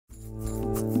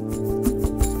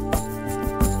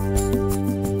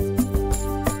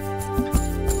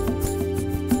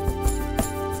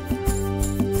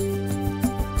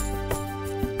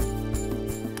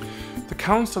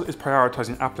Council is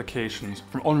prioritising applications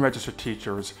from unregistered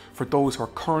teachers for those who are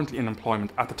currently in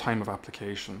employment at the time of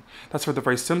application. That's for the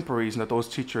very simple reason that those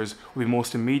teachers will be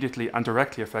most immediately and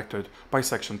directly affected by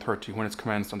Section 30 when it's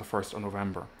commenced on the 1st of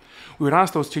November. We would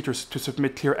ask those teachers to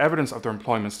submit clear evidence of their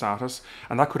employment status,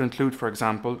 and that could include, for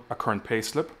example, a current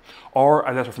payslip or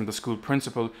a letter from the school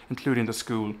principal including the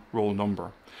school roll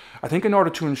number. I think in order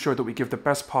to ensure that we give the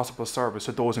best possible service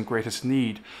to those in greatest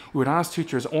need, we would ask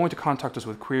teachers only to contact us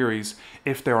with queries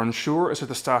if they are unsure as to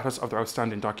the status of their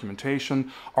outstanding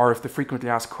documentation or if the frequently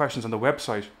asked questions on the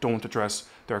website don't address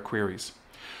their queries.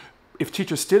 If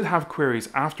teachers still have queries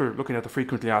after looking at the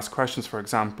frequently asked questions, for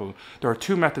example, there are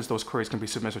two methods those queries can be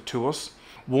submitted to us.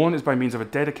 One is by means of a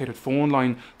dedicated phone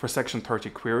line for Section 30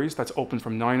 queries that's open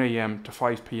from 9 AM to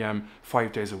 5 PM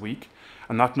 5 days a week,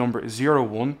 and that number is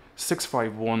 01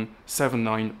 651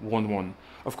 7911.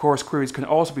 Of course, queries can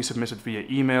also be submitted via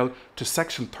email to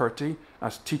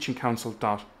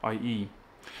section30@teachingcouncil.ie.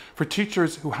 For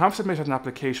teachers who have submitted an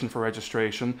application for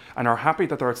registration and are happy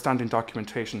that their outstanding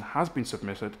documentation has been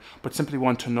submitted, but simply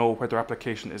want to know where their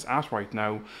application is at right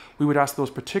now, we would ask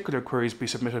those particular queries be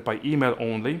submitted by email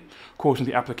only, quoting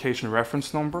the application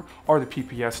reference number or the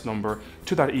PPS number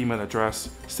to that email address,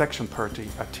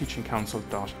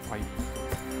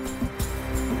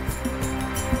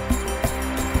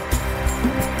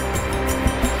 section30@teachingcouncil.ie.